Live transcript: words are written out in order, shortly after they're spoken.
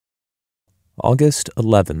August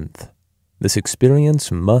 11th. This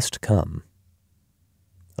experience must come.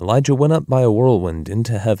 Elijah went up by a whirlwind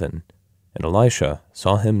into heaven, and Elisha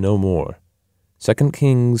saw him no more. 2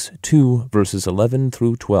 Kings 2, verses 11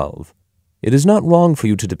 through 12. It is not wrong for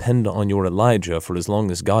you to depend on your Elijah for as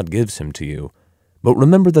long as God gives him to you, but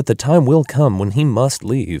remember that the time will come when he must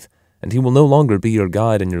leave, and he will no longer be your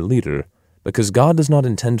guide and your leader, because God does not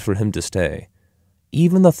intend for him to stay.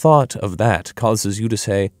 Even the thought of that causes you to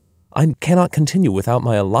say, I cannot continue without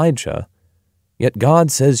my Elijah. Yet God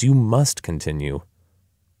says you must continue.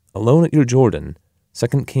 Alone at your Jordan,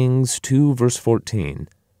 2 Kings 2, verse 14.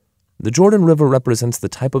 The Jordan River represents the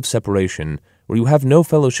type of separation where you have no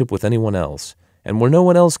fellowship with anyone else, and where no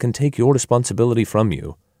one else can take your responsibility from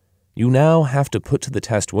you. You now have to put to the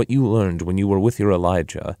test what you learned when you were with your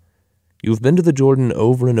Elijah. You've been to the Jordan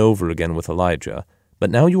over and over again with Elijah, but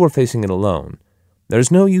now you are facing it alone. There's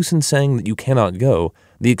no use in saying that you cannot go.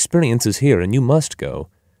 The experience is here, and you must go.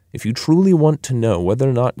 If you truly want to know whether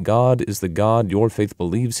or not God is the God your faith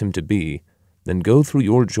believes him to be, then go through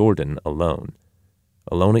your Jordan alone.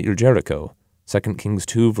 Alone at your Jericho, 2 Kings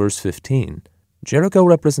 2, verse 15. Jericho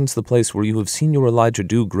represents the place where you have seen your Elijah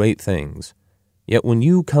do great things. Yet when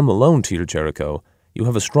you come alone to your Jericho, you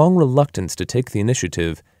have a strong reluctance to take the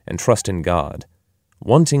initiative and trust in God,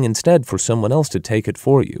 wanting instead for someone else to take it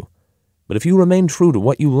for you. But if you remain true to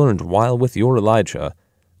what you learned while with your Elijah,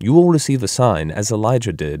 you will receive a sign, as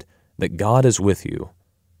Elijah did, that God is with you.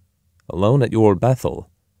 Alone at your Bethel,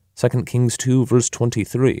 2 Kings 2, verse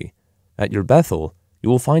 23. At your Bethel, you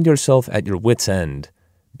will find yourself at your wit's end,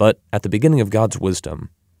 but at the beginning of God's wisdom.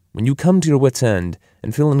 When you come to your wit's end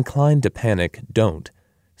and feel inclined to panic, don't.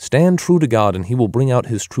 Stand true to God, and he will bring out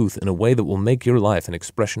his truth in a way that will make your life an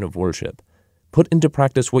expression of worship. Put into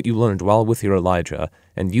practice what you learned while with your Elijah,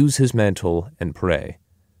 and use his mantle and pray.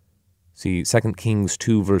 See 2 Kings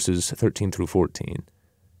 2, verses 13 through 14.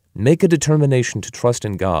 Make a determination to trust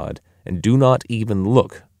in God, and do not even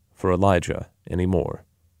look for Elijah anymore.